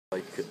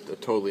Like a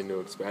totally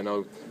new experience. I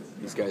know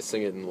these guys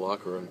sing it in the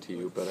locker room to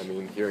you, but I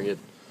mean, hearing it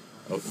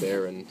out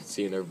there and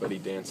seeing everybody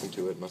dancing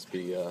to it must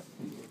be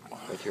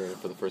like hearing it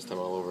for the first time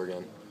all over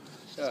again.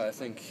 Yeah, I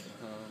think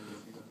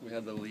we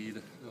had the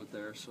lead out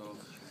there, so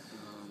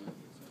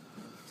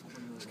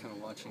I was kind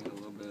of watching it a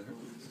little bit.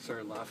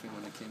 Started laughing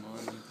when it came on.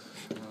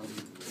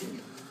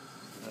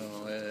 I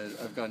don't know.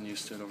 I've gotten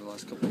used to it over the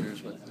last couple of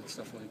years, but it's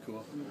definitely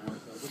cool.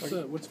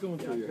 What's going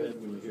through your head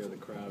when you hear the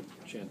crowd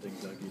chanting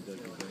Dougie, Dougie,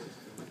 Dougie?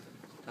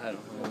 I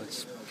don't know.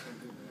 It's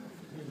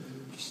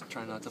just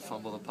trying not to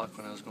fumble the puck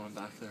when I was going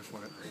back there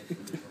for it.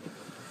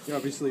 You're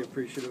obviously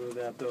appreciative of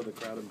that, though, the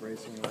crowd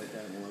embracing you like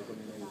that and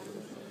welcoming you.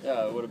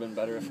 Yeah, it would have been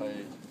better if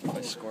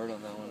I scored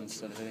on that one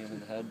instead of hitting him in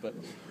the head, but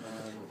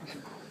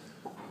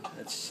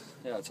it's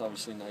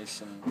obviously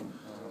nice, and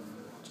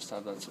just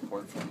have that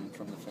support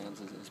from the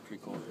fans is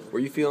pretty cool. Were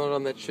you feeling it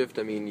on that shift?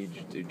 I mean,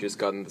 you just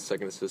gotten the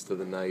second assist of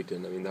the night,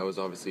 and I mean that was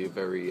obviously a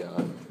very.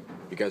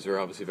 You guys were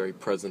obviously very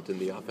present in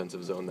the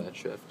offensive zone that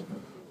shift.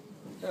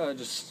 Yeah, I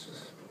just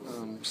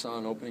saw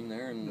an opening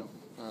there, and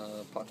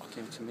puck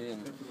came to me,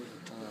 and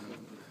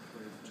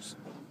just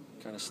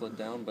kind of slid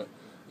down. But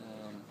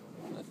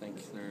I think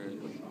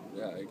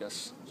I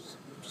guess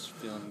just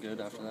feeling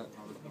good after that.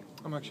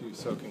 I'm actually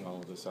soaking all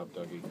of this up,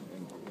 Dougie,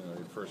 in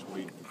your first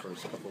week, the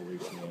first couple of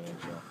weeks in the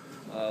NHL.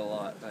 A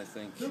lot, I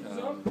think.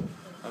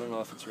 I don't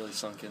know if it's really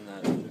sunk in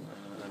that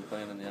I'm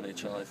playing in the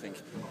NHL. I think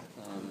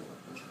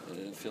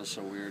it feels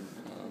so weird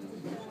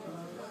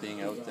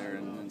being out there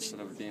and instead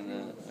of being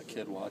a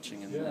kid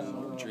watching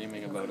and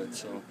dreaming about it.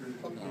 So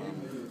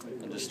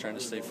I'm just trying to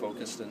stay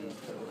focused and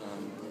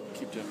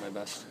keep doing my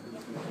best.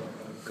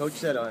 Coach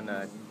said on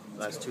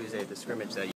last Tuesday at the scrimmage that